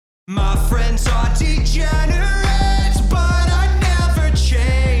My friends are degenerates, but I never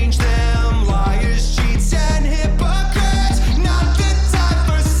change them. Liars, cheats, and hypocrites, not the time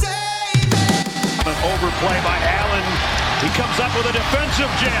for saving. An overplay by Allen. He comes up with a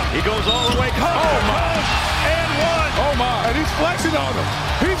defensive jam. He goes all the way. Oh, my. And one. Oh, my. And he's flexing on him.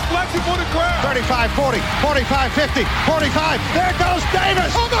 He's flexing for the crowd. 35, 40, 45, 50, 45. There goes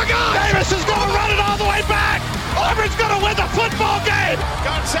Davis. Oh, my God. Davis is going to run it all the way back. Auburn's going to win the football game.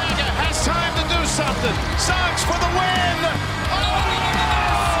 Gonzaga has time to do something. Sox for the win. Oh,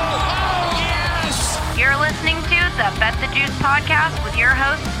 yes. You're listening to the Bet the Juice podcast with your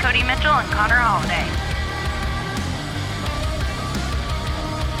hosts, Cody Mitchell and Connor Holiday.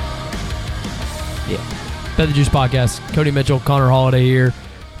 Yeah. Bet the Juice podcast. Cody Mitchell, Connor Holiday here.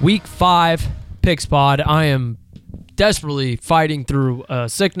 Week 5 Picks Pod. I am desperately fighting through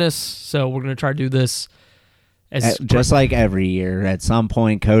sickness, so we're going to try to do this just like every year. At some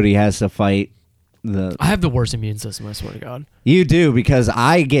point, Cody has to fight the... I have the worst immune system, I swear to God. You do, because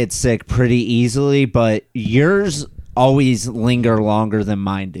I get sick pretty easily, but yours always linger longer than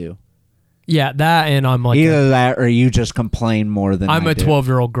mine do. Yeah, that, and I'm like... Either that or you just complain more than I'm I a do.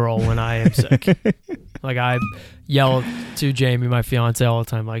 12-year-old girl when I am sick. Like, I yell to Jamie, my fiance, all the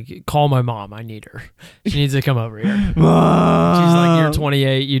time, like, call my mom. I need her. She needs to come over here. Mom. She's like, you're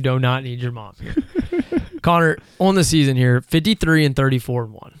 28. You do not need your mom here. Connor, on the season here, 53 and 34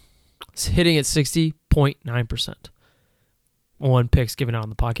 and 1. It's hitting at 60.9% on picks given out on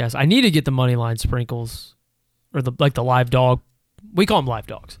the podcast. I need to get the money line sprinkles, or the live dog. We call them live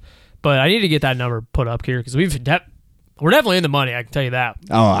dogs. But I need to get that number put up here because we're definitely in the money. I can tell you that.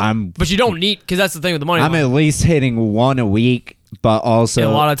 Oh, But you don't need, because that's the thing with the money I'm line. at least hitting one a week, but also...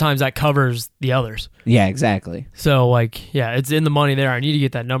 And a lot of times that covers the others. Yeah, exactly. So, like, yeah, it's in the money there. I need to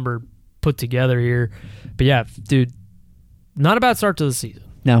get that number put together here. But, yeah, dude, not a bad start to the season.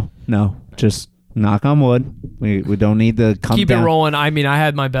 No. Just knock on wood. We don't need to come Keep down. it rolling. I mean, I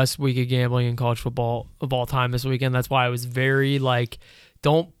had my best week of gambling in college football of all time this weekend. That's why I was very,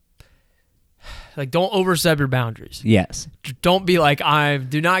 don't overstep your boundaries. Yes. Don't be like,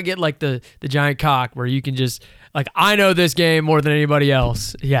 do not get like the giant cock where you can just, like, I know this game more than anybody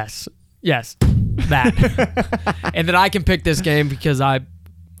else. Yes, that. And that I can pick this game because I'm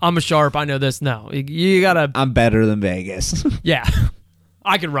a sharp. I know this. No, you gotta. I'm better than Vegas. Yeah,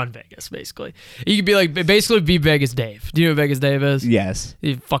 I can run Vegas basically. You could be like, basically be Vegas Dave. Do you know who Vegas Dave is? Yes.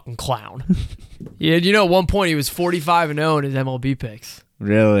 He's a fucking clown. Yeah, you know, at one point he was 45-0 in his MLB picks.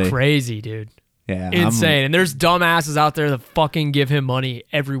 Really? Crazy, dude. Yeah. Insane. And there's dumbasses out there that fucking give him money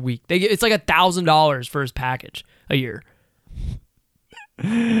every week. It's like $1,000 for his package a year.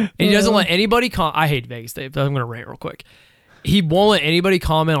 And he doesn't let anybody I hate Vegas Dave, but I'm going to rant real quick. He won't let anybody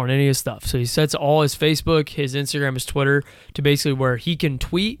comment on any of his stuff. So he sets all his Facebook, his Instagram, his Twitter to basically where he can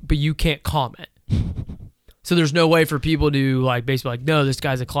tweet, but you can't comment. So there's no way for people to like basically like, no, this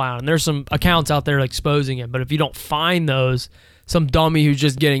guy's a clown. And there's some accounts out there like exposing him. But if you don't find those, some dummy who's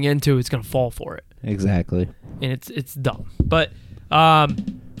just getting into it's going to fall for it. Exactly. And it's dumb. But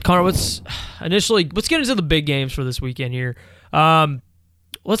Connor, let's get into the big games for this weekend here.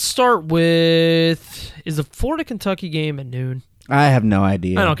 Let's start with, is the Florida-Kentucky game at noon? I have no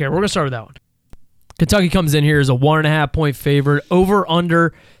idea. I don't care. We're going to start with that one. Kentucky comes in here as a 1.5 point favorite.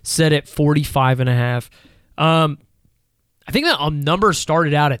 Over-under set at 45.5. I think that number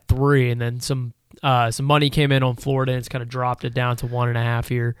started out at 3, and then some money came in on Florida, and it's kind of dropped it down to 1.5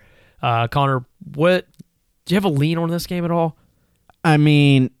 here. Connor, do you have a lean on this game at all? I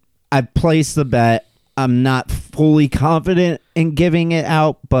mean, I placed the bet. I'm not fully confident in giving it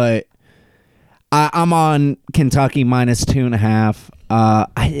out, but I'm on Kentucky minus 2.5.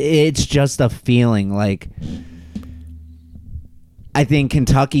 It's just a feeling. Like, I think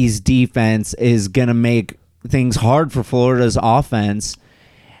Kentucky's defense is going to make things hard for Florida's offense,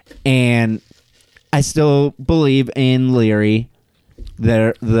 and I still believe in Leary.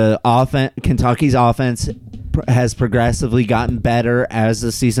 Kentucky's offense has progressively gotten better as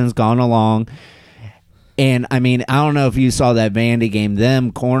the season's gone along. And, I mean, I don't know if you saw that Vandy game.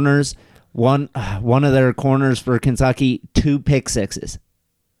 Them corners, one of their corners for Kentucky, 2 pick sixes.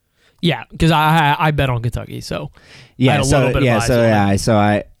 Yeah, because I bet on Kentucky, so Yeah, I had a little bit of eyes on it. So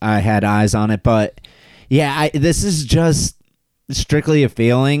I had eyes on it. But, yeah, this is just strictly a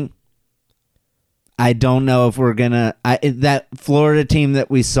feeling. I don't know if we're going to... That Florida team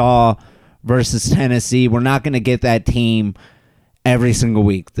that we saw versus Tennessee, we're not going to get that team every single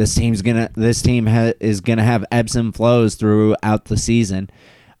week. This team is gonna have ebbs and flows throughout the season.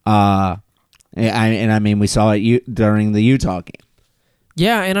 I mean, we saw it during the Utah game.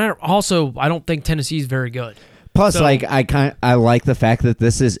 Yeah, and I don't think Tennessee's very good. Plus, So- like I like the fact that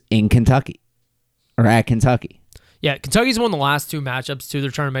this is in Kentucky or at Kentucky. Yeah, Kentucky's won the last 2 matchups too.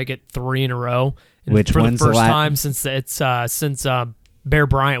 They're trying to make it 3 in a row. And Which for the one's the first la- time since Bear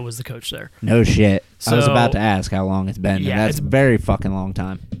Bryant was the coach there. No shit. I was So- about to ask how long it's been. Yeah, and that's it's- a very fucking long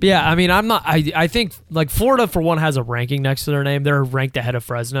time. But yeah, I mean, I think like Florida for one has a ranking next to their name. They're ranked ahead of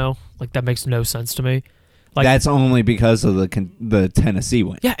Fresno. Like that makes no sense to me. Like That's only because of the Tennessee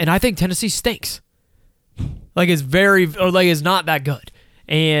win. yeah, and I think Tennessee stinks. Like it's not that good.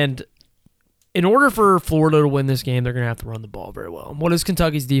 And in order for Florida to win this game, they're going to have to run the ball very well. And what does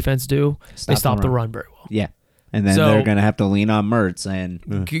Kentucky's defense do? They stop the run very well. Yeah. And then So- they're going to have to lean on Mertz. And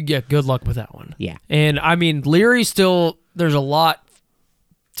Yeah, good luck with that one. yeah. And I mean, Leary still, there's a lot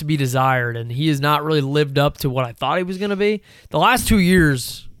to be desired, and he has not really lived up to what I thought he was going to be. The last 2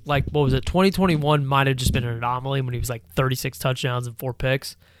 years, like, what was it, 2021 might have just been an anomaly when he was like 36 touchdowns and 4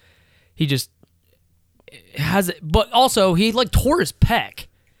 picks. He just has it, but also he like tore his pec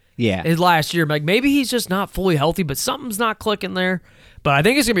Yeah. his last year. Like, maybe he's just not fully healthy, but something's not clicking there. But I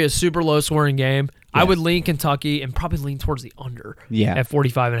think it's going to be a super low scoring game. I would lean Kentucky and probably lean towards the under Yeah. at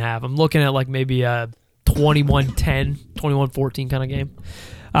 45.5. I'm looking at like maybe a 21-10, 21-14 kind of game.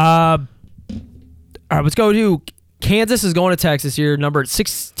 All right, let's go to Kansas is going to Texas here. Number at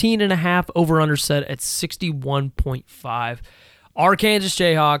 16.5, over under set at 61.5. Our Kansas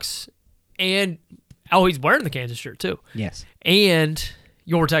Jayhawks, and he's wearing the Kansas shirt too. Yes. And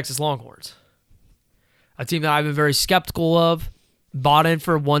your Texas Longhorns, a team that I've been very skeptical of. Bought in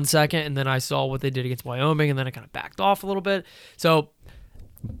for 1 second, and then I saw what they did against Wyoming, and then I kind of backed off a little bit. So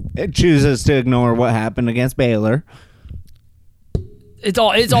It chooses to ignore what happened against Baylor. it's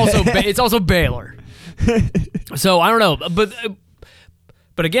also Baylor. So I don't know,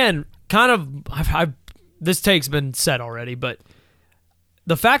 but again, kind of this take's been said already, but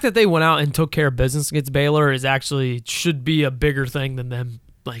the fact that they went out and took care of business against Baylor should be a bigger thing than them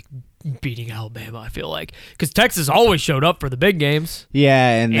like beating Alabama. I feel like because Texas always showed up for the big games.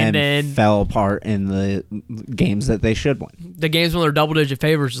 Yeah, and And then then- fell apart in the games that they should win. The games when they're double-digit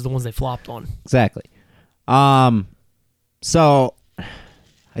favorites is the ones they flopped on. Exactly. So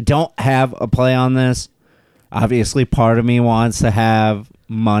I don't have a play on this. Obviously, part of me wants to have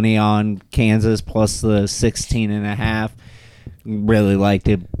money on Kansas plus the 16.5. Really liked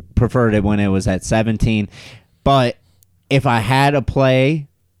it. Preferred it when it was at 17. But if I had a play,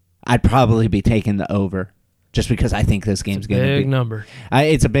 I'd probably be taking the over, just because I think this game's going to be Big number.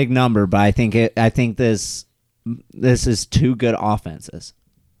 It's a big number, but I think this is two good offenses.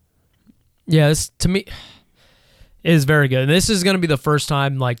 Yeah, this to me is very good. And this is going to be the first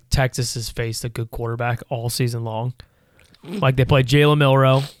time like Texas has faced a good quarterback all season long. Like they played Jalen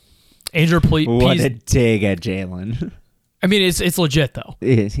Milroe, Andrew What a Pease. dig at Jalen. I mean, it's legit though.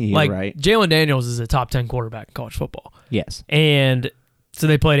 You're Like right. Jalen Daniels is a top 10 quarterback in college football, Yes. and so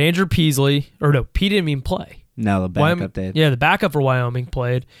they played Andrew Peasley, or no, Pete didn't even play. No, the backup did. Yeah, the backup for Wyoming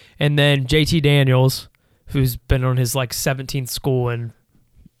played, and then JT Daniels, who's been on his like 17th school in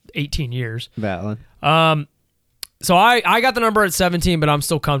 18 years. Valid. So I got the number at 17, but I'm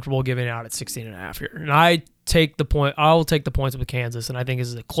still comfortable giving it out at 16.5 here. And I'll take the points with Kansas, and I think this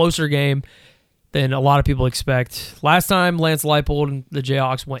is a closer game than a lot of people expect. Last time Lance Leipold and the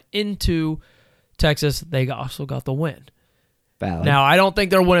Jayhawks went into Texas, they also got the win. Valid. Now, I don't think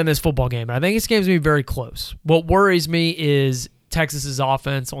they're winning this football game, but I think this game's going to be very close. What worries me is Texas's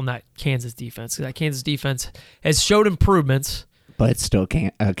offense on that Kansas defense. That Kansas defense has showed improvements. but it's still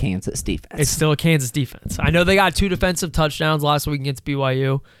a Kansas defense. It's still a Kansas defense. I know they got 2 defensive touchdowns last week against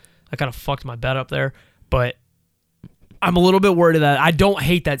BYU. I kind of fucked my bet up there, but I'm a little bit worried of that. I don't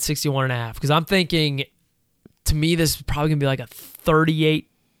hate that 61.5 because I'm thinking, to me, this is probably going to be like a 38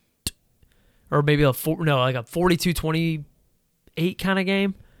 or maybe like a 42-28 kind of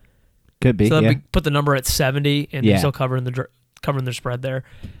game. Could be. So Yeah. that put the number at 70, and Yeah. they're still covering the spread there.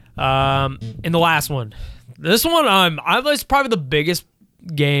 And the last one, this one, it's probably the biggest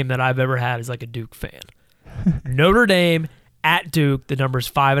game that I've ever had as like a Duke fan. Notre Dame at Duke. The number is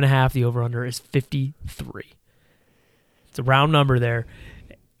 5.5. The over under is 53. It's a round number there.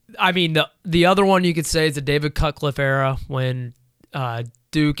 I mean, the other one you could say is the David Cutcliffe era when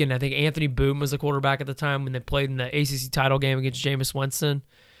Duke and I think Anthony Boone was the quarterback at the time when they played in the ACC title game against Jameis Winston.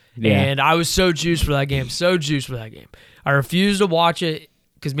 Yeah. And I was so juiced for that game. I refused to watch it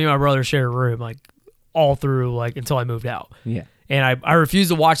because me and my brother shared a room like all through like until I moved out. Yeah. And I refused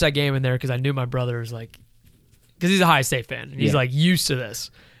to watch that game in there because I knew my brother was like, because he's a High State fan. And he's Yeah. like used to this.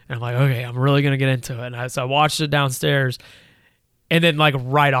 And I'm like, okay, I'm really going to get into it. And so I watched it downstairs. And then like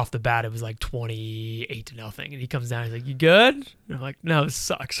right off the bat, it was like 28-0. And he comes down, he's like, you good? And I'm like, no, this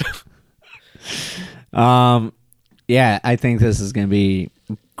sucks. yeah, I think this is going to be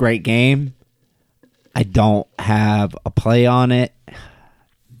a great game. I don't have a play on it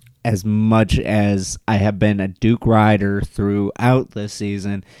as much as I have been a Duke rider throughout this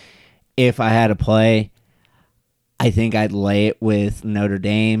season. If I had a play, I think I'd lay it with Notre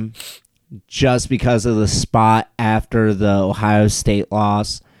Dame just because of the spot after the Ohio State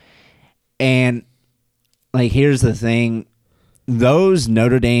loss. And, like, here's the thing. Those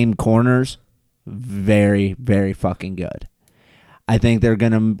Notre Dame corners, very, very fucking good. I think they're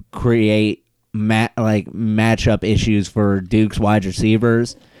going to create matchup issues for Duke's wide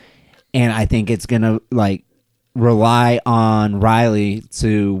receivers. And I think it's going to, like, rely on Riley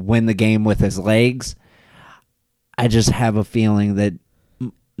to win the game with his legs. I just have a feeling that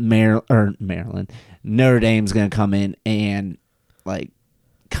Maryland, Notre Dame's going to come in and, like,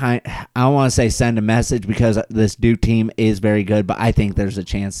 I don't want to say send a message because this Duke team is very good, but I think there's a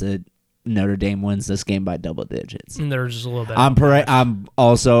chance that Notre Dame wins this game by double digits. And there's just a little bit. I'm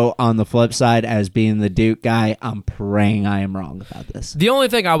also on the flip side as being the Duke guy. I'm praying I am wrong about this. The only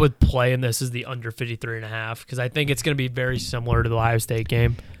thing I would play in this is the under 53.5 because I think it's going to be very similar to the Ohio State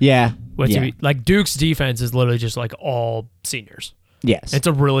game. Yeah. Like Duke's defense is literally just like all seniors. Yes. It's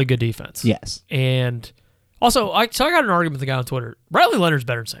a really good defense. Yes. And also, I got an argument with the guy on Twitter. Riley Leonard's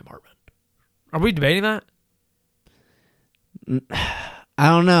better than Sam Hartman. Are we debating that? I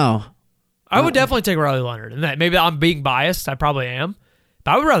don't know. I would definitely take Riley Leonard. And that maybe I'm being biased. I probably am.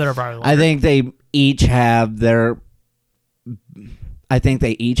 But I would rather have Riley Leonard. I think they each have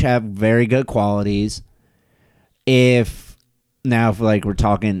very good qualities. If we're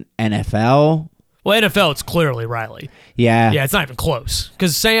talking NFL. Well, NFL, it's clearly Riley. Yeah. Yeah, it's not even close.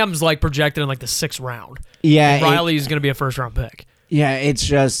 Because Sam's like projected in like the 6th round. Yeah. And Riley's going to be a first-round pick. Yeah, it's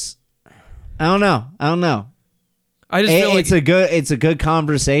just I don't know. I just feel like it's a good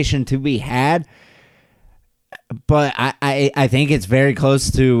conversation to be had, but I think it's very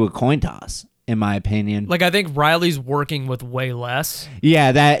close to a coin toss, in my opinion. like I think Riley's working with way less.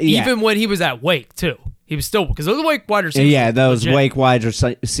 Yeah, Even when he was at Wake too, he was still because those Wake wide receivers. Yeah, those legit. Wake wide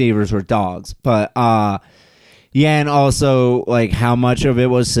receivers were dogs, but and also like how much of it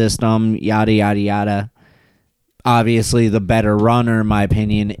was system, yada yada yada. Obviously, the better runner, in my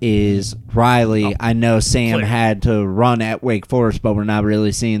opinion, is Riley. I know Sam had to run at Wake Forest, but we're not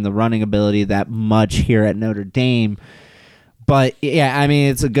really seeing the running ability that much here at Notre Dame. But, yeah, I mean,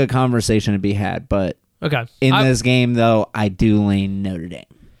 it's a good conversation to be had. But Okay. in this game, though, I do lean Notre Dame.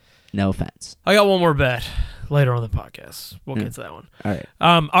 No offense. I got one more bet later on the podcast. We'll get to that one. All right.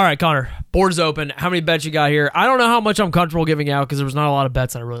 All right, Connor. Board's open. How many bets you got here? I don't know how much I'm comfortable giving out because there was not a lot of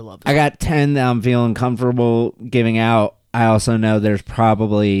bets that I really loved. I got 10 that I'm feeling comfortable giving out. I also know there's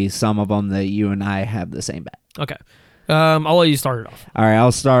probably some of them that you and I have the same bet. Okay. I'll let you start it off. All right,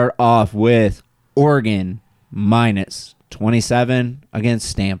 I'll start off with Oregon minus 27 against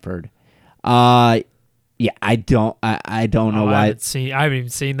Stanford. Yeah, I don't know why. I haven't even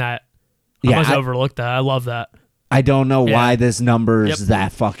seen that. Yeah, I must have overlooked that. I love that. I don't know why this number is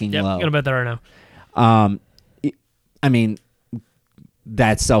that fucking low. I'm gonna bet that right now. I mean,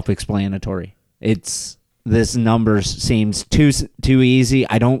 that's self-explanatory. This number seems too easy.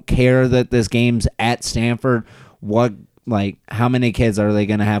 I don't care that this game's at Stanford. How many kids are they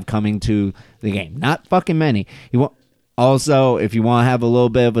gonna have coming to the game? Not fucking many. Also, if you want to have a little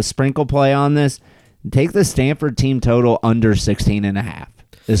bit of a sprinkle play on this, take the Stanford team total under 16.5.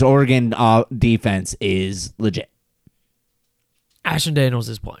 This Oregon defense is legit. Ashton Daniels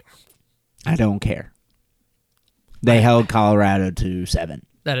is playing. I don't care. They held Colorado to 7.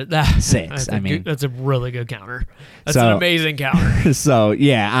 Six. That's a really good counter. That's an amazing counter. So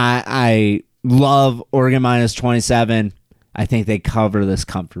yeah, I love Oregon minus 27. I think they cover this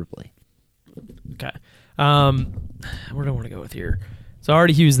comfortably. Okay. Where do I want to go with here? So I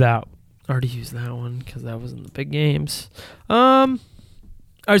already used that one because that was in the big games. All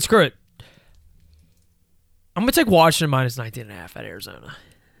right, screw it. I'm going to take Washington minus 19.5 at Arizona.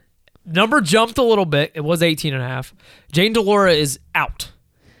 Number jumped a little bit. It was 18.5. Jane DeLora is out.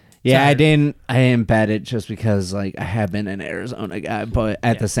 Yeah, I didn't bet it just because I have been an Arizona guy, but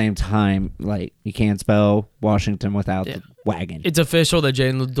at the same time, you can't spell Washington without the wagon. It's official that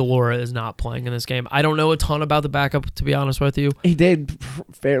Jane DeLora is not playing in this game. I don't know a ton about the backup, to be honest with you. He did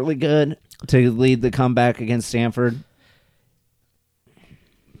fairly good to lead the comeback against Stanford.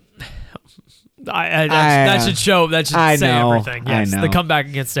 That should show. That should say everything. Yes, I know. The comeback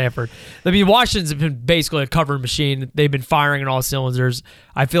against Stanford. I mean, Washington's been basically a covered machine. They've been firing on all cylinders.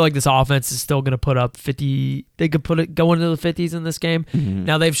 I feel like this offense is still going to put up 50. They could go into the 50s in this game. Mm-hmm.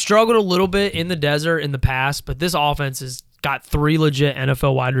 Now they've struggled a little bit in the desert in the past, but this offense has got 3 legit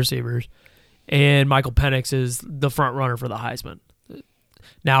NFL wide receivers, and Michael Penix is the front runner for the Heisman.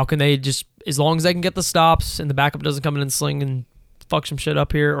 Now, can they just, as long as they can get the stops and the backup doesn't come in and sling and fuck some shit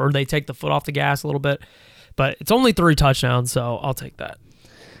up here, or they take the foot off the gas a little bit, but it's only 3 touchdowns, so I'll take that.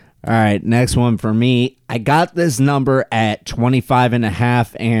 All right, next one for me. I got this number at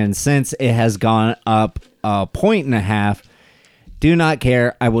 25.5, and since it has gone up 1.5 points, do not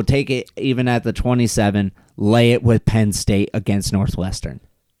care. I will take it even at the 27. Lay it with Penn State against Northwestern.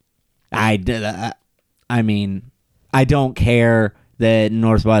 I don't care that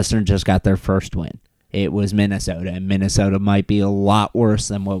Northwestern just got their first win. It was Minnesota, and Minnesota might be a lot worse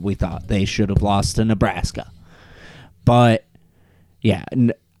than what we thought. They should have lost to Nebraska. But, yeah,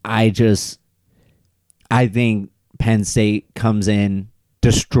 I think Penn State comes in,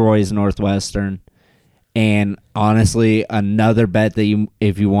 destroys Northwestern, and honestly, another bet that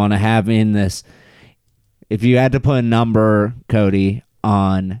if you want to have in this, if you had to put a number, Cody,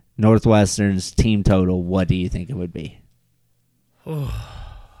 on Northwestern's team total, what do you think it would be?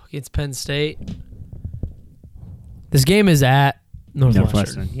 Against Penn State. This game is at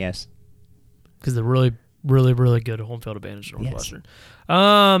Northwestern. Yes. Because they're really, really, really good at home field advantage, Northwestern.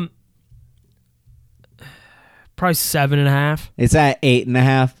 Yes. Probably 7.5. It's at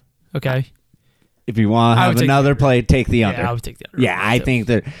 8.5. Okay. If you want to have another play, take the under. Yeah, I would take the under. Yeah, I think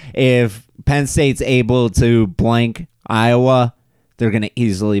that if Penn State's able to blank Iowa, they're going to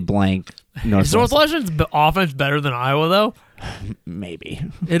easily blank Northwestern. Is Northwestern's offense better than Iowa, though? Maybe.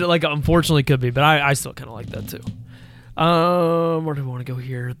 It unfortunately could be, but I still kind of like that too. Where do we want to go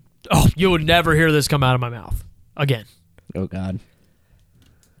here? Oh, you would never hear this come out of my mouth again. Oh God.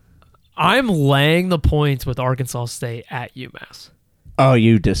 I'm laying the points with Arkansas State at UMass. Oh,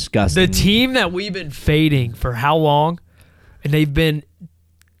 you disgusting. The team that we've been fading for how long? And they've been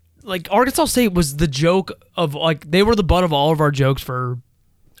like, Arkansas State was the joke of, like, they were the butt of all of our jokes for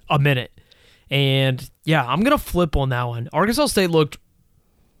a minute. And yeah, I'm going to flip on that one. Arkansas State looked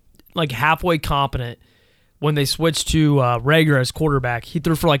like halfway competent when they switched to Rager as quarterback. He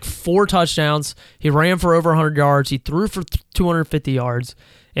threw for like 4 touchdowns. He ran for over 100 yards. He threw for 250 yards.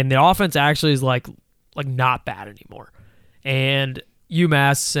 And the offense actually is like not bad anymore. And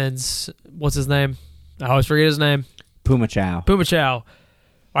UMass, since, what's his name? I always forget his name. Puma Chow.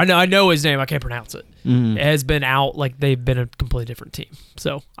 I know his name. I can't pronounce it. Mm-hmm. It has been out. Like, they've been a completely different team.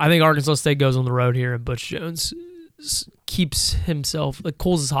 So I think Arkansas State goes on the road here, and Butch Jones keeps himself, like,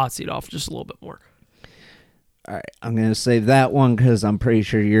 cools his hot seat off just a little bit more. All right, I'm going to save that one because I'm pretty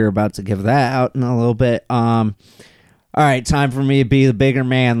sure you're about to give that out in a little bit. All right, time for me to be the bigger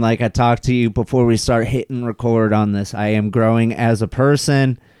man. Like I talked to you before we start hitting record on this. I am growing as a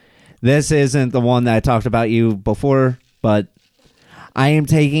person. This isn't the one that I talked about you before, but I am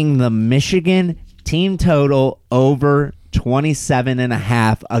taking the Michigan team total over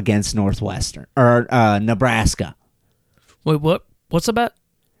 27.5 against Northwestern or Nebraska. Wait, what? What's the bet?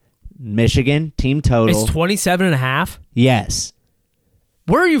 Michigan team total. It's 27.5? Yes.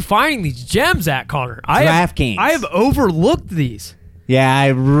 Where are you finding these gems at, Connor? DraftKings. I have overlooked these. Yeah, I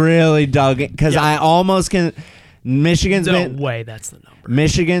really dug it because I almost can. Michigan's been way that's the number.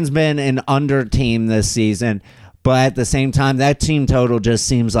 Michigan's been an under team this season, but at the same time, that team total just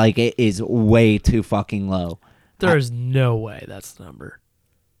seems like it is way too fucking low. There's no way that's the number.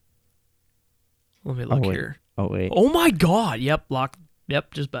 Let me look here. Oh wait. Oh my God. Yep. Lock.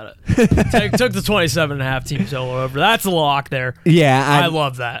 Yep. Just bet it. Took the 27.5 team total over. That's a lock there. Yeah, I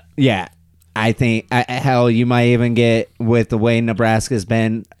love that. Yeah. I think, hell, you might even get with the way Nebraska's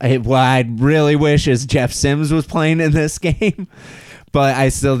been. What I really wish is Jeff Sims was playing in this game, but I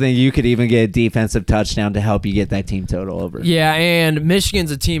still think you could even get a defensive touchdown to help you get that team total over. Yeah, and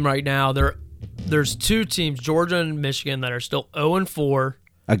Michigan's a team right now. There's 2 teams, Georgia and Michigan, that are still 0-4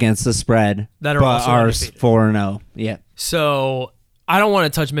 against the spread, that are but also are undefeated. 4-0. Yeah. So I don't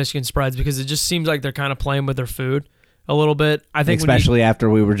want to touch Michigan spreads because it just seems like they're kind of playing with their food a little bit. I think especially after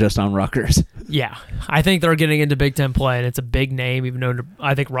we were just on Rutgers. Yeah, I think they're getting into Big Ten play, and it's a big name, even though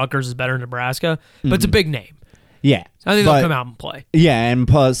I think Rutgers is better than Nebraska, but it's a big name. Yeah. I think they'll come out and play. Yeah, and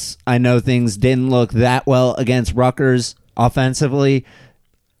plus, I know things didn't look that well against Rutgers offensively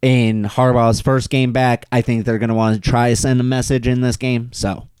in Harbaugh's first game back. I think they're going to want to try to send a message in this game,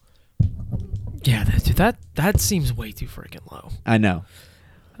 so. Yeah, that seems way too freaking low. I know.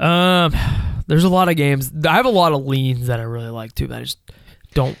 There's a lot of games. I have a lot of leans that I really like too, but I just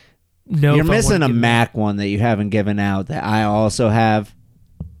don't know. You're missing a MAC one that you haven't given out that I also have.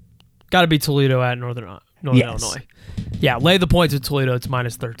 Got to be Toledo at Northern Illinois. Yeah, lay the points at Toledo. It's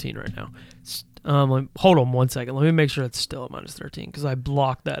 -13 right now. Hold on 1 second. Let me make sure it's still at -13 because I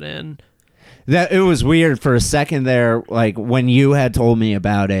blocked that in. That it was weird for a second there. Like when you had told me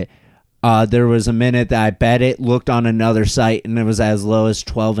about it, There was a minute that I bet it, looked on another site, and it was as low as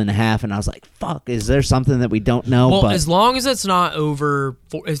 12.5, and I was like, fuck, is there something that we don't know? Well, But as long as it's not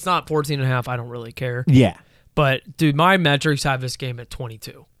it's not 14.5, I don't really care. yeah. But, dude, my metrics have this game at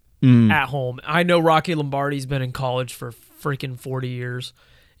 22 at home. I know Rocky Lombardi's been in college for freaking 40 years.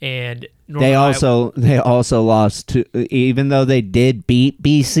 And They also lost to, even though they did beat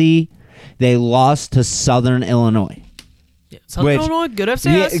BC, they lost to Southern Illinois. Southern Illinois, good FCS.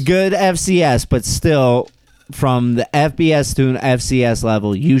 Yeah, good FCS, but still, from the FBS to an FCS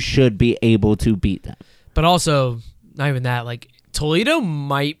level, you should be able to beat them. But also, not even that. Like Toledo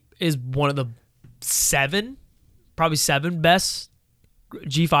is one of the probably seven best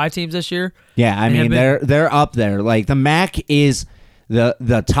G5 teams this year. Yeah, I mean they're up there. Like the MAC is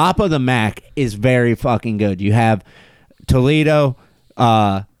the top of the MAC is very fucking good. You have Toledo,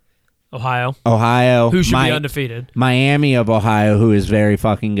 Ohio, who should be undefeated. Miami of Ohio, who is very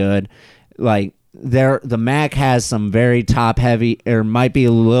fucking good. Like the MAC has some very top heavy, or might be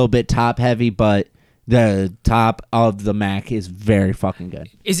a little bit top heavy, but the top of the MAC is very fucking good.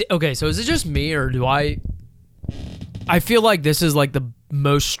 Is it okay? So is it just me, or do I feel like this is like the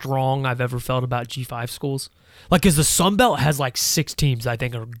most strong I've ever felt about G5 schools? Like, because the Sun Belt has like 6 teams I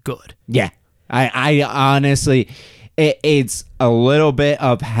think are good. Yeah, I honestly. It's a little bit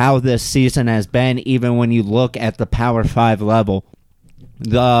of how this season has been, even when you look at the Power 5 level.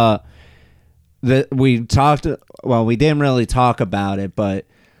 We didn't really talk about it, but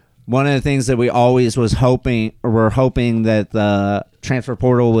one of the things that we always were hoping that the transfer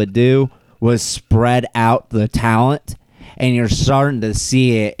portal would do was spread out the talent, and you're starting to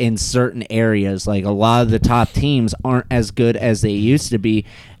see it in certain areas. Like, a lot of the top teams aren't as good as they used to be,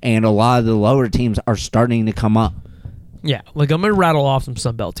 and a lot of the lower teams are starting to come up. Yeah, like I'm going to rattle off some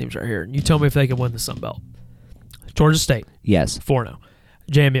Sun Belt teams right here, and you tell me if they can win the Sun Belt. Georgia State. Yes. 4-0.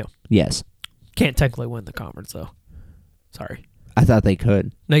 JMU. Yes. Can't technically win the conference, though. Sorry. I thought they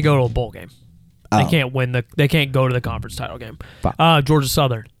could. They go to a bowl game. Oh. They can't win They can't go to the conference title game. Fuck. Georgia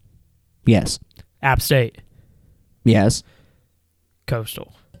Southern. Yes. App State. Yes.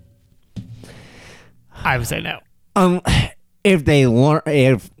 Coastal. I would say no.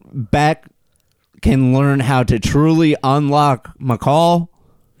 If Beck can learn how to truly unlock McCall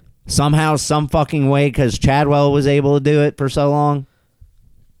somehow, some fucking way, because Chadwell was able to do it for so long,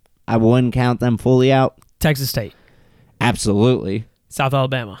 I wouldn't count them fully out. Texas State. Absolutely. South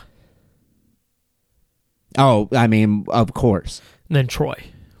Alabama. Oh, I mean, of course. And then Troy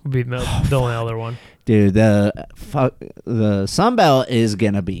would be the only other one. Dude, the Sun Belt is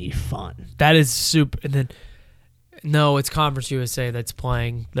going to be fun. That is super. And then, no, it's Conference USA that's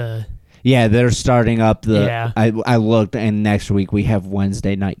playing the... Yeah, they're starting up the... Yeah. I looked, and next week we have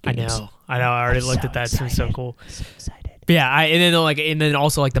Wednesday night games. I know. I already looked at that. It's so cool. So excited. But yeah, and then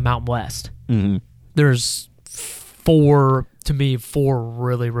also like the Mountain West. Mm-hmm. There's four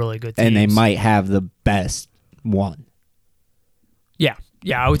really, really good teams. And they might have the best one.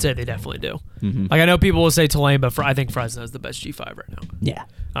 Yeah, I would say they definitely do. Mm-hmm. Like, I know people will say Tulane, but I think Fresno is the best G5 right now.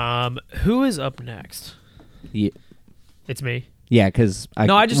 Yeah. Who is up next? Yeah. It's me. Yeah, because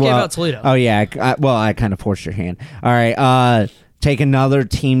I just gave out Toledo. Oh yeah, I kind of forced your hand. All right, take another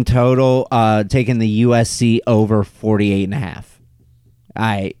team total. Taking the USC over 48.5.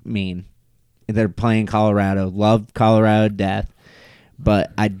 I mean, they're playing Colorado. Love Colorado to death,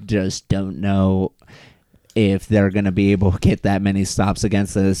 but I just don't know if they're going to be able to get that many stops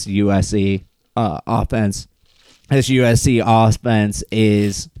against this USC offense. This USC offense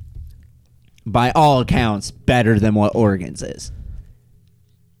is, by all accounts, better than what Oregon's is.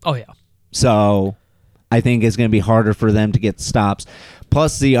 Oh, yeah. So I think it's going to be harder for them to get stops.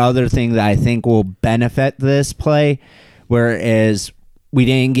 Plus, the other thing that I think will benefit this play, whereas we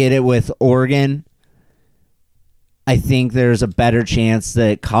didn't get it with Oregon, I think there's a better chance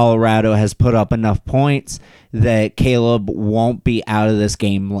that Colorado has put up enough points that Caleb won't be out of this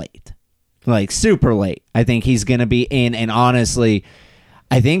game late. Like, super late. I think he's going to be in, and honestly,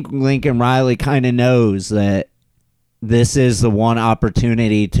 I think Lincoln Riley kind of knows that this is the one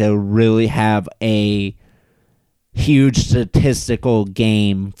opportunity to really have a huge statistical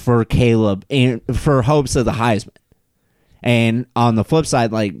game for Caleb and for hopes of the Heisman. And on the flip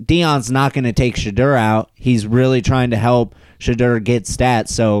side, like, Deion's not going to take Shedeur out. He's really trying to help Shedeur get stats,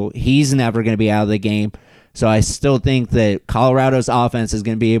 so he's never going to be out of the game. So I still think that Colorado's offense is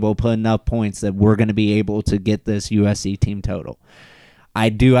going to be able to put enough points that we're going to be able to get this USC team total. I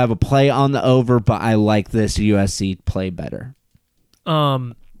do have a play on the over, but I like this USC play better.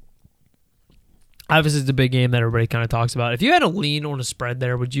 Obviously, it's a big game that everybody kind of talks about. If you had to lean on a spread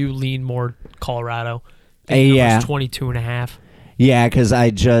there, would you lean more Colorado? Yeah. 22.5. Yeah, because I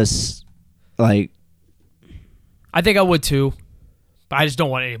just Like, I think I would too, but I just don't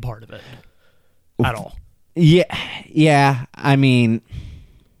want any part of it at all. yeah. I mean,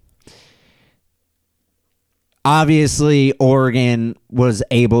 obviously, Oregon was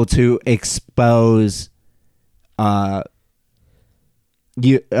able to expose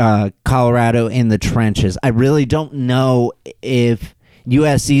Colorado in the trenches. I really don't know if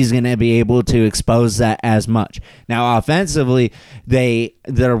USC is going to be able to expose that as much. Now, offensively,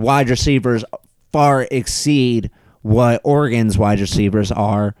 their wide receivers far exceed what Oregon's wide receivers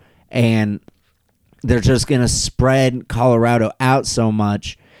are, and they're just going to spread Colorado out so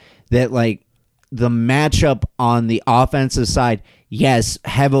much that, like, the matchup on the offensive side, yes,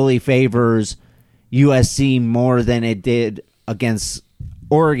 heavily favors USC more than it did against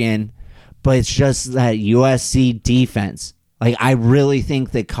Oregon, but it's just that USC defense. Like, I really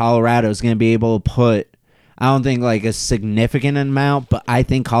think that Colorado is going to be able to put, I don't think like a significant amount, but I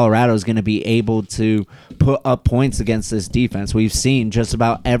think Colorado is going to be able to put up points against this defense. We've seen just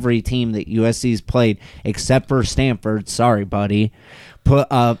about every team that USC's played, except for Stanford, sorry, buddy, put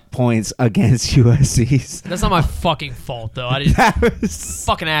up points against USC's. That's not my fucking fault, though. I just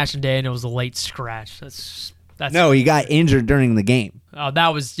fucking Ashton Daniel was a late scratch. That's no, he got injured during the game. Oh, that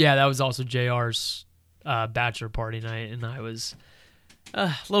was also JR's bachelor party night, and I was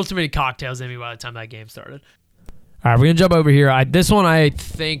a little too many cocktails in me by the time that game started. All right, we're gonna jump over here. This one I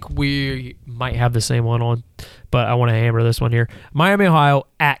think we might have the same one on, but I want to hammer this one here. Miami, Ohio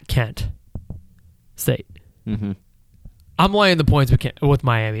at Kent State. Mm-hmm. I'm laying the points with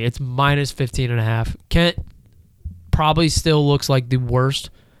Miami. It's minus 15.5. Kent probably still looks like the worst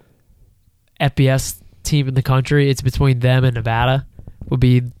FBS team in the country. It's between them and Nevada. I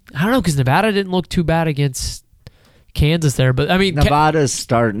don't know, because Nevada didn't look too bad against Kansas there, but I mean, Nevada's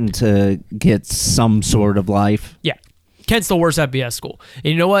starting to get some sort of life. Yeah, Kent's the worst FBS school. And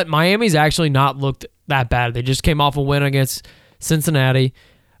you know what? Miami's actually not looked that bad. They just came off a win against Cincinnati.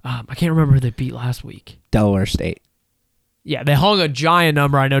 I can't remember who they beat last week. Delaware State. Yeah, they hung a giant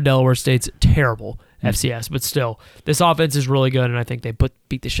number. I know Delaware State's terrible FCS, but still, this offense is really good, and I think they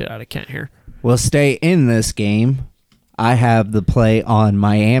beat the shit out of Kent here. We'll stay in this game. I have the play on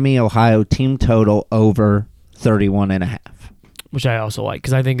Miami, Ohio team total over 31.5. Which I also like,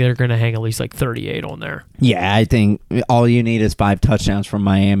 because I think they're going to hang at least like 38 on there. Yeah, I think all you need is 5 touchdowns from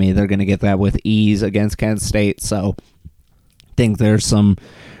Miami. They're going to get that with ease against Kent State, so I think there's some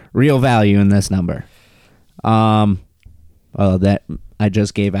real value in this number. That I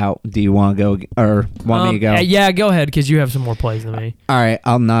just gave out. Do you want to go, or want me to go? Yeah, go ahead, because you have some more plays than me. All right,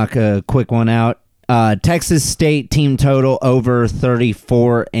 I'll knock a quick one out. Texas State team total over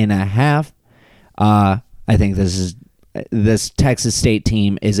 34.5. I think this Texas State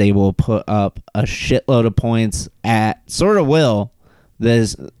team is able to put up a shitload of points at sort of will.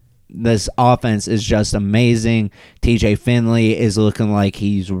 This offense is just amazing. TJ Finley is looking like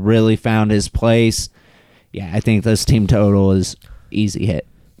he's really found his place. Yeah, I think this team total is easy hit.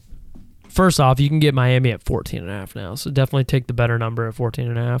 First off, you can get Miami at 14.5 now, so definitely take the better number at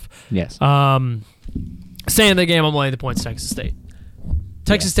 14.5. Yes. Staying in the game, I'm laying the points Texas State.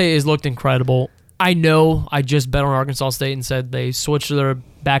 Texas State has looked incredible. I know I just bet on Arkansas State and said they switched to their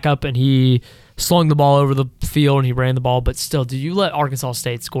backup and he slung the ball over the field and he ran the ball, but still, did you let Arkansas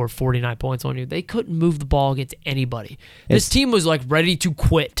State score 49 points on you? They couldn't move the ball against anybody. This team was like ready to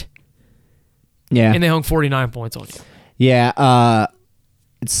quit. Yeah. And they hung 49 points on you. Yeah,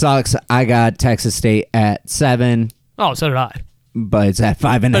 it sucks. I got Texas State at 7. Oh, so did I. But it's at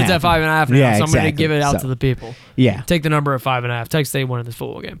 5.5. But it's at 5.5 now, Yeah, so I'm exactly. going to give it out to the people. Yeah. Take the number at 5.5. Texas State winning this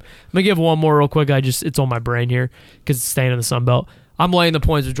football game. I'm going to give one more real quick. It's on my brain here because it's staying in the Sun Belt. I'm laying the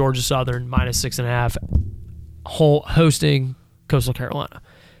points with Georgia Southern minus 6.5, hosting Coastal Carolina.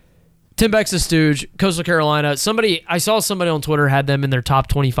 Tim Beck's a stooge. Coastal Carolina. I saw somebody on Twitter had them in their top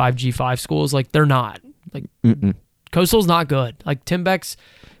 25 G5 schools. Like, they're not. Like, Coastal's not good. Like, Tim Beck's,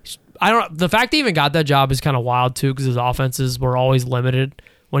 the fact he even got that job is kind of wild too, because his offenses were always limited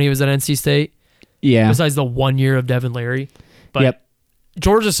when he was at NC State. Yeah. Besides the 1 year of Devin Leary. But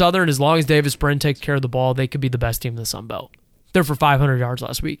Georgia Southern, as long as Davis Brin takes care of the ball, they could be the best team in the Sun Belt. They're for 500 yards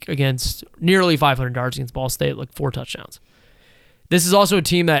last week against nearly 500 yards against Ball State, like 4 touchdowns. This is also a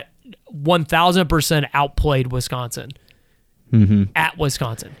team that 1,000% outplayed Wisconsin at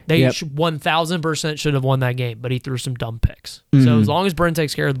Wisconsin. They 1,000% should have won that game, but he threw some dumb picks. So as long as Brin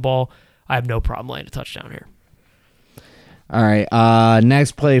takes care of the ball, I have no problem laying a touchdown here. All right,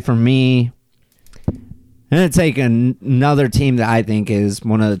 next play for me. I'm going to take another team that I think is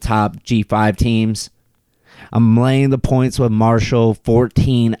one of the top G5 teams. I'm laying the points with Marshall,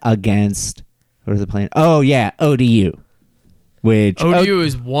 14 against, what are they playing? Oh, yeah, ODU. which ODU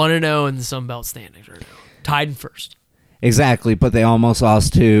is 1-0 in the Sun Belt standings right now, tied in first. exactly, but they almost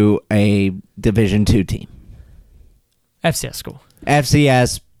lost to a Division II team. FCS school.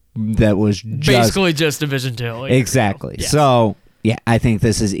 FCS that was Basically just Division II. Exactly. Yeah. So, yeah, I think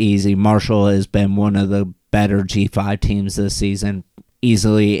this is easy. Marshall has been one of the better G5 teams this season,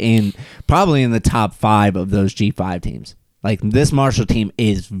 easily probably in the top 5 of those G5 teams. Like, this Marshall team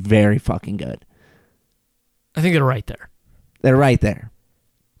is very fucking good. I think they're right there. They're right there.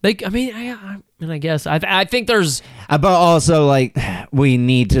 I guess. I think there's... But also, like, we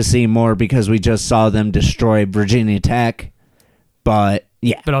need to see more because we just saw them destroy Virginia Tech. But,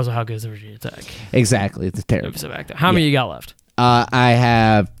 yeah. But also, how good is Virginia Tech? Exactly. It's terrible. How many you got left? I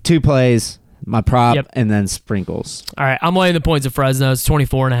have 2 plays, my prop, Yep. and then sprinkles. All right, I'm laying the points at Fresno. It's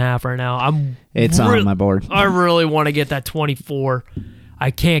 24.5 right now. It's on my board. I really want to get that 24.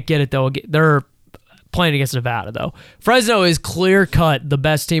 I can't get it, though. They're playing against Nevada, though. Fresno is clear-cut the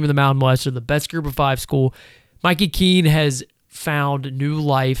best team in the Mountain West, or the best group of 5 school. Mikey Keene has found new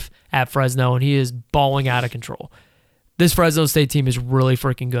life at Fresno, and he is balling out of control. This Fresno State team is really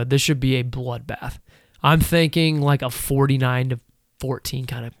freaking good. This should be a bloodbath. I'm thinking like a 49-14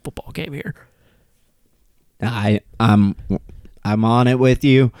 kind of football game here. I'm on it with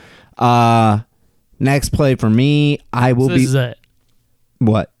you. Next play for me, I will This is it.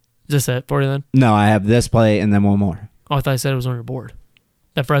 What? Is this it for you then? No, I have this play and then one more. Oh, I thought I said it was on your board.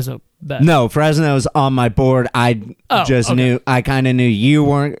 That Fresno bet. No, Fresno's on my board. I knew. I kind of knew you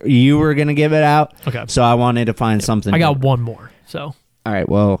were gonna give it out. Okay. So I wanted to find something. I got one more. So. All right.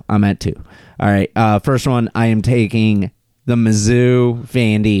 Well, I'm at 2. All right. First one, I am taking the Mizzou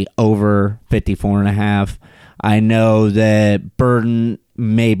Vandy over 54.5. I know that Burden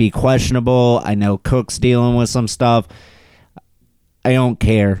may be questionable. I know Cook's dealing with some stuff. I don't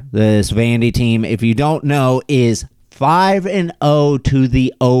care. This Vandy team, if you don't know, is 5-0 to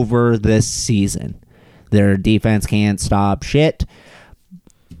the over this season. Their defense can't stop shit.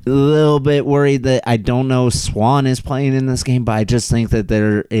 A little bit worried that I don't know Swan is playing in this game, but I just think that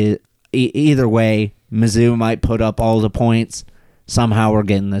there is either way, Mizzou might put up all the points. Somehow we're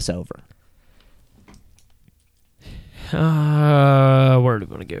getting this over. Where do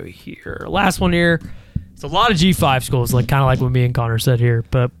we want to go here? Last one here. It's a lot of G5 schools, kind of like what me and Connor said here,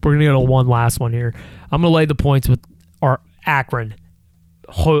 but we're going to go to one last one here. I'm going to lay the points with our Akron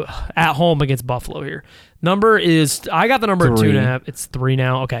at home against Buffalo here. Number is, I got the number at 2.5. It's 3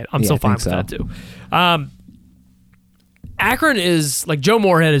 now. Okay, I'm still fine with that too. Akron is, Joe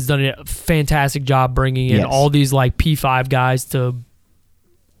Moorhead has done a fantastic job bringing in all these P5 guys to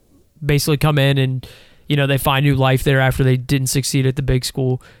basically come in and, they find new life there after they didn't succeed at the big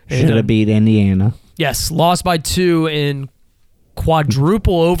school. Should have beat Indiana. Yes, lost by 2 in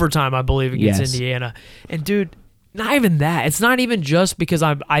quadruple overtime, I believe, against Indiana. And, dude, not even that. It's not even just because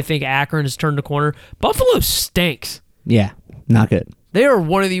I think Akron has turned the corner. Buffalo stinks. Yeah, not good. They are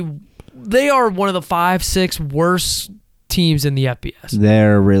one of the 5-6 worst teams in the FBS.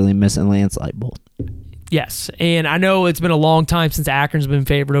 They're really missing Lance Leipold. Yes, and I know it's been a long time since Akron's been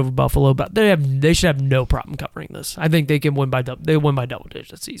favored over Buffalo, but they should have no problem covering this. I think they can win by double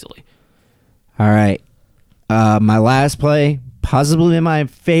digits easily. All right, my last play, possibly my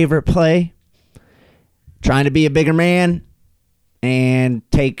favorite play. Trying to be a bigger man and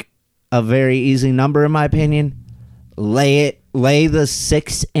take a very easy number, in my opinion. Lay the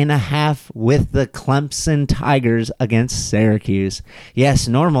 6.5 with the Clemson Tigers against Syracuse. Yes,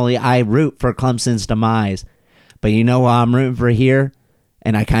 normally I root for Clemson's demise, but you know what I'm rooting for here,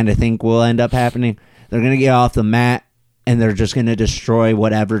 and I kind of think will end up happening. They're going to get off the mat, and they're just going to destroy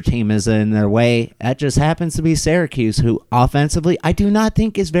whatever team is in their way. That just happens to be Syracuse, who offensively I do not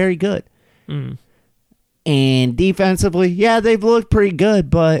think is very good. And defensively, yeah, they've looked pretty good,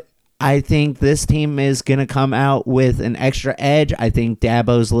 but I think this team is going to come out with an extra edge. I think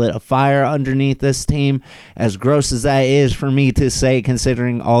Dabo's lit a fire underneath this team, as gross as that is for me to say,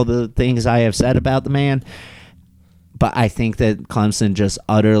 considering all the things I have said about the man. But I think that Clemson just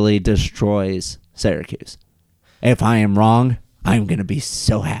utterly destroys Syracuse. If I am wrong, I'm going to be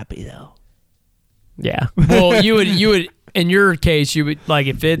so happy, though. Yeah. Well, you would in your case, you would,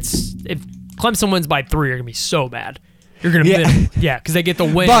 if Clemson wins by 3, you're going to be so bad. You're going to because they get the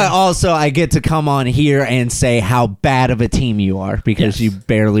win. But also, I get to come on here and say how bad of a team you are because you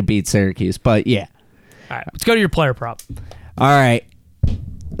barely beat Syracuse. But, yeah. All right, let's go to your player prop. All right.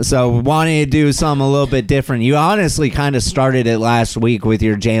 So, wanting to do something a little bit different. You honestly kind of started it last week with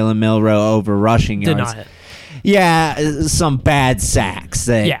your Jalen Milroe over rushing yards. Did not hit. Yeah, some bad sacks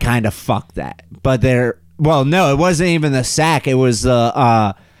that kind of fucked that. But no, it wasn't even the sack. It was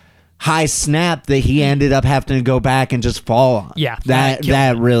high snap that he ended up having to go back and just fall on. Yeah,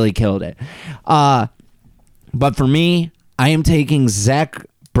 that really killed it. But for me, I am taking Zach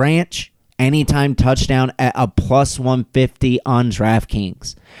Branch anytime touchdown at a plus 150 on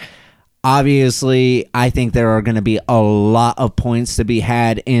DraftKings. Obviously, I think there are going to be a lot of points to be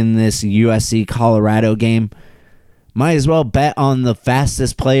had in this USC Colorado game. Might as well bet on the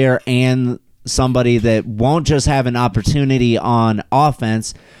fastest player and somebody that won't just have an opportunity on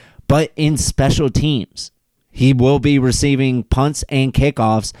offense, but in special teams. He will be receiving punts and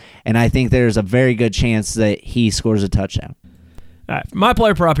kickoffs, and I think there's a very good chance that he scores a touchdown. All right, my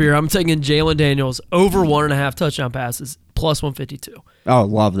player prop here, I'm taking Jalen Daniels over 1.5 touchdown passes, plus 152. Oh,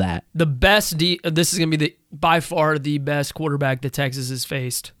 love that. The best, this is going to be by far the best quarterback that Texas has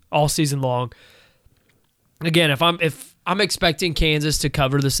faced all season long. Again, if I'm expecting Kansas to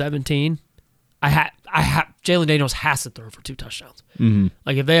cover the 17, Jalen Daniels has to throw for 2 touchdowns. Mm-hmm.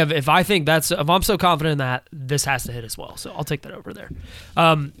 Like if I'm so confident in that, this has to hit as well. So I'll take that over there.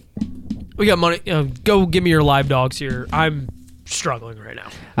 We got money. Go give me your live dogs here. I'm struggling right now.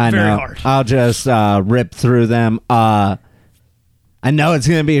 Very hard. I'll just rip through them. I know it's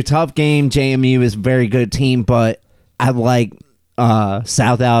going to be a tough game. JMU is a very good team, but I like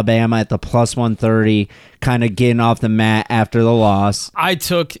South Alabama at the plus 130, kind of getting off the mat after the loss. I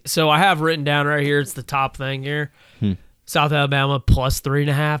have written down right here, it's the top thing here. South Alabama plus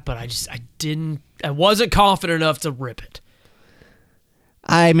 3.5, but I wasn't confident enough to rip it.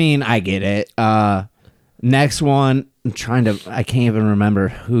 I mean, I get it. Next one, I can't even remember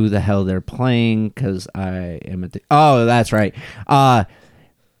who the hell they're playing because I am that's right.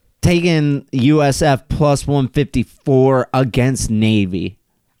 Taking USF plus 154 against Navy.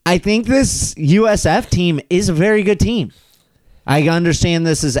 I think this USF team is a very good team. I understand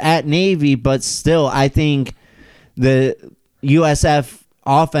this is at Navy, but still, I think the USF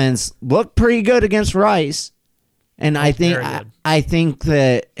offense looked pretty good against Rice, and I think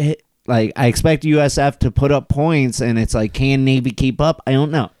that I expect USF to put up points, and it's like, can Navy keep up? I don't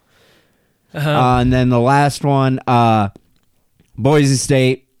know. And then the last one, Boise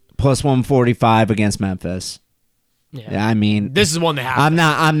State plus 145 against Memphis. Yeah, I mean, this is one they have.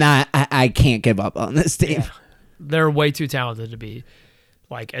 I can't give up on this team. Yeah. They're way too talented to be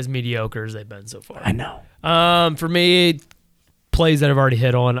like as mediocre as they've been so far. I know. For me, plays that I've already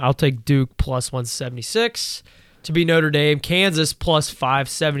hit on, I'll take Duke plus 176 to beat Notre Dame, Kansas plus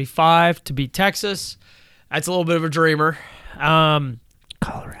 575 to beat Texas. That's a little bit of a dreamer. Colorado.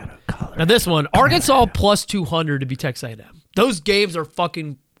 Now this one, Arkansas plus 200 to beat Texas A&M. Those games are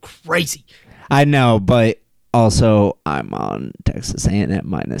fucking crazy. I know, but also I'm on Texas A&M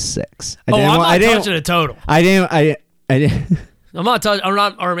minus 6. I'm not touching a total. I didn't. I'm not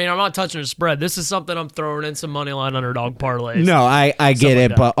touching a spread. This is something I'm throwing in some money line underdog parlays. No, I get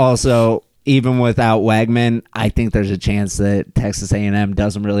it, like but also even without Wagman, I think there's a chance that Texas A&M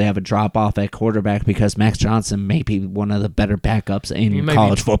doesn't really have a drop off at quarterback because Max Johnson may be one of the better backups in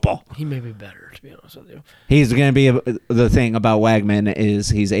college football. He may be better, to be honest with you. He's going to be the thing about Wagman is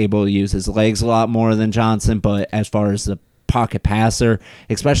he's able to use his legs a lot more than Johnson, but as far as the pocket passer,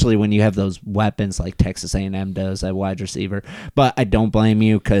 especially when you have those weapons like Texas A&M does at wide receiver. But I don't blame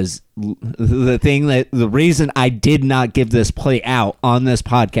you because the reason I did not give this play out on this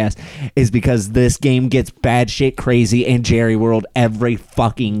podcast is because this game gets bad shit crazy in Jerry World every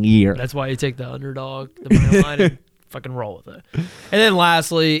fucking year. That's why you take the underdog, the money line, and fucking roll with it. And then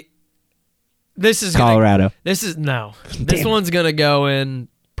lastly, this is Colorado. This one's gonna go in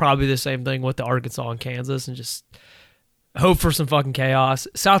probably the same thing with the Arkansas and Kansas, and just hope for some fucking chaos.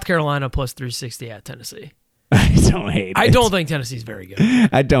 South Carolina plus 360 at Tennessee. I don't hate it. I don't think Tennessee's very good.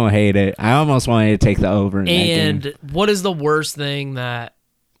 I don't hate it. I almost wanted to take the over in that game. What is the thing that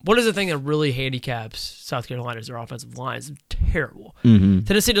really handicaps South Carolina is their offensive line? It's terrible. Mm-hmm.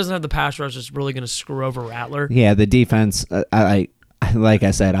 Tennessee doesn't have the pass rush that's really going to screw over Rattler. Yeah, the defense, like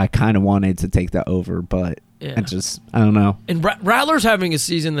I said, I kind of wanted to take the over, but I don't know. And Rattler's having a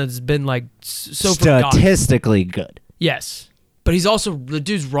season that's been like so statistically good. Yes. But he's also, the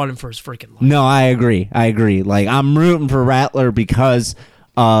dude's running for his freaking life. No, I agree. Like, I'm rooting for Rattler because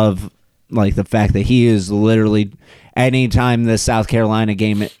of, like, the fact that he is literally, anytime the South Carolina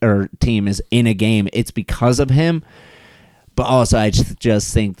game or team is in a game, it's because of him. But also, I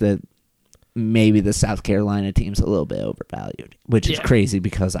just think that maybe the South Carolina team's a little bit overvalued, which is crazy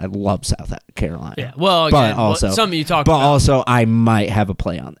because I love South Carolina. Yeah, well, again, something you talked about. But also, I might have a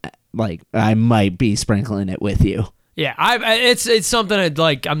play on that. Like, I might be sprinkling it with you. Yeah, it's something that,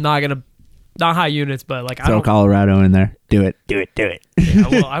 like, I'm not gonna, not high units, but like throw Colorado in there. Do it. Yeah,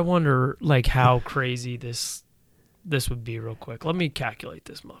 well, I wonder like how crazy this this would be real quick. Let me calculate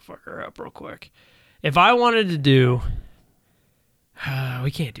this motherfucker up real quick. If I wanted to do,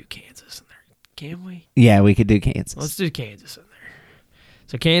 we can't do Kansas in there, can we? Yeah, we could do Kansas. Let's do Kansas in there.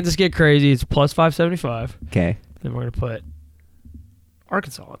 So Kansas get crazy. It's plus 575. Okay. Then we're gonna put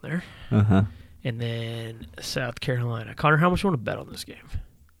Arkansas in there, and then South Carolina. Connor, how much you want to bet on this game?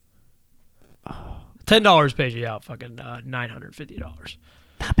 $10 pays you out fucking $950.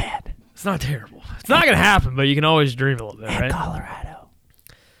 Not bad. It's not terrible. It's not gonna happen, but you can always dream a little bit, right? Colorado.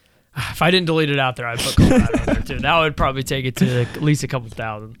 If I didn't delete it out there, I'd put Colorado in there too. That would probably take it to at least a couple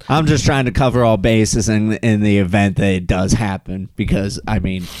thousand. I'm just trying to cover all bases in the event that it does happen, because I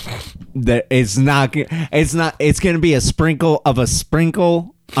mean, it's going to be a sprinkle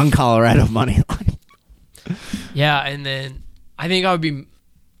on Colorado money line. Yeah, and then I think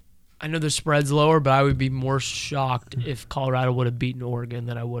I know the spread's lower, but I would be more shocked if Colorado would have beaten Oregon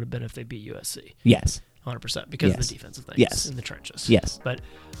than I would have been if they beat USC. Yes. 100% because of Yes. the defensive things Yes. in the trenches. Yes. But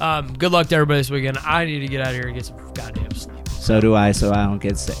good luck to everybody this weekend. I need to get out of here and get some goddamn sleep. So do I, so I don't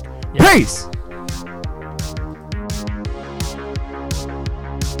get sick. Yeah. Peace!